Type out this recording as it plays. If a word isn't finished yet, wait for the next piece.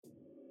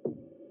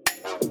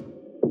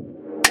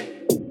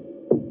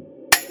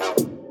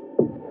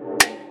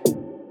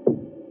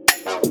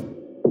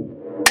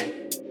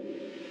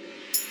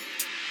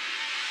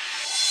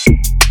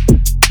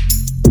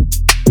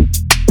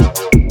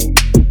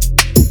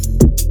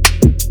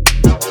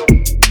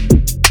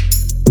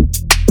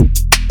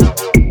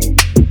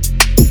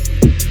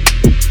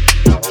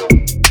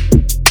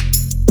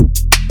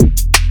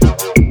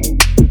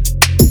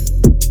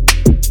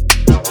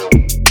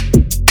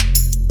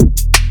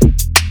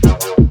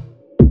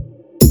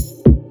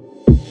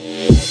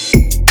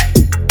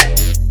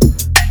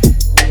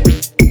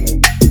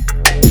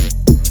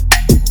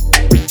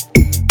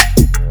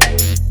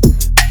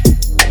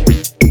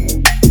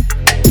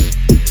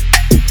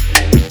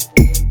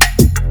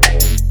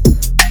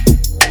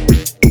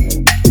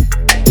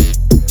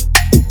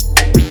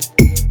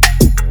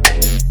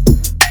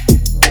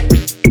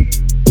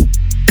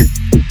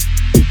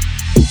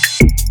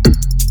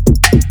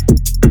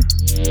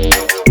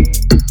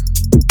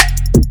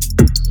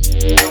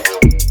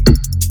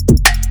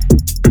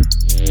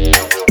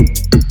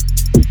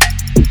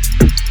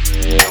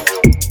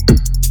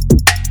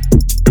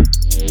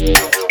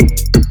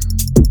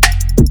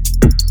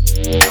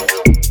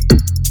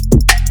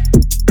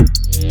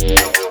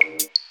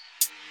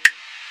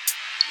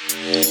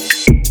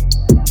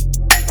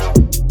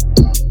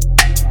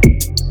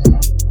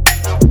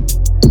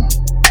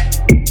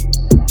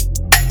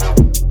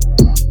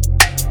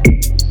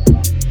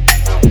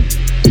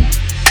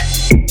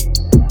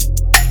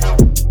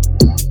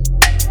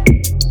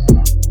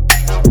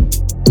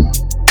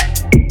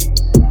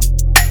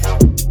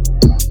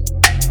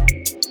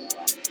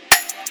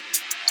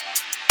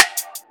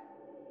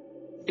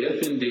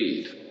If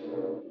indeed,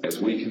 as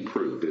we can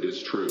prove, it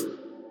is true,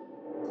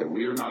 that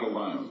we are not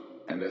alone,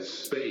 and that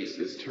space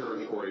is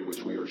territory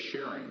which we are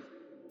sharing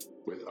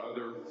with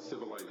other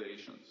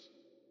civilizations,